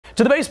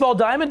To the baseball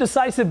diamond,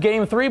 decisive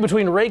Game 3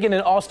 between Reagan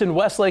and Austin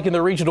Westlake in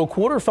the regional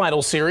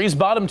quarterfinal series.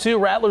 Bottom two,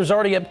 Rattlers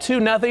already up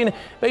 2-0.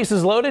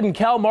 Bases loaded, and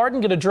Cal Martin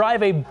going to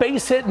drive a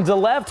base hit into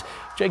left.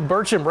 Jake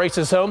Burcham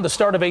races home the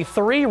start of a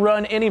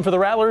 3-run inning for the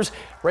Rattlers.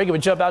 Reagan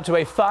would jump out to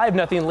a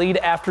 5-0 lead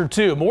after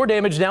 2. More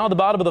damage now at the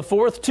bottom of the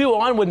fourth. 2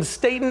 on when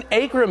Staten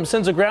Akram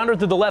sends a grounder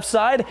through the left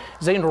side.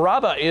 Zane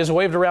Raba is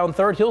waved around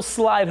third. He'll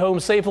slide home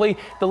safely.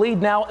 The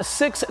lead now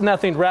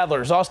 6-0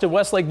 Rattlers. Austin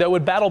Westlake, though,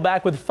 would battle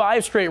back with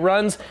 5 straight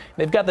runs.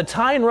 They've got the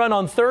tying run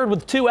on third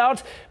with 2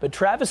 out, but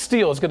Travis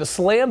Steele is going to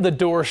slam the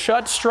door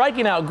shut,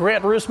 striking out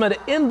Grant Roosman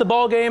to end the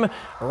ballgame.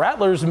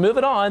 Rattlers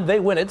moving on. They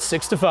win it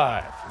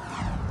 6-5.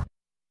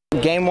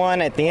 Game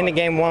 1, at the end of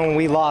Game 1 when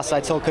we lost, I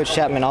told Coach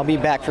Chapman I'll be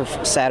back for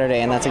Saturday,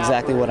 and that's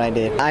exactly what I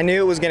did. I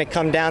knew it was going to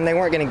come down. They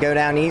weren't going to go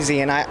down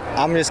easy, and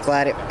I'm just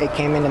glad it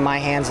came into my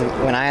hands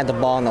when I had the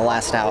ball in the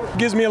last out. It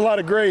gives me a lot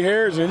of gray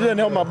hairs, and it doesn't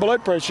help my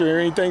blood pressure or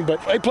anything, but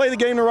they play the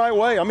game the right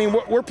way. I mean,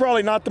 we're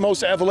probably not the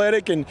most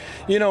athletic and,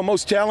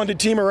 most talented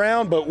team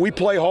around, but we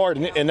play hard,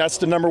 and that's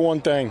the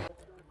 #1 thing.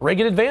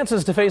 Reagan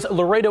advances to face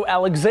Laredo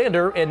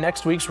Alexander in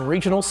next week's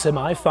regional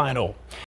semifinal.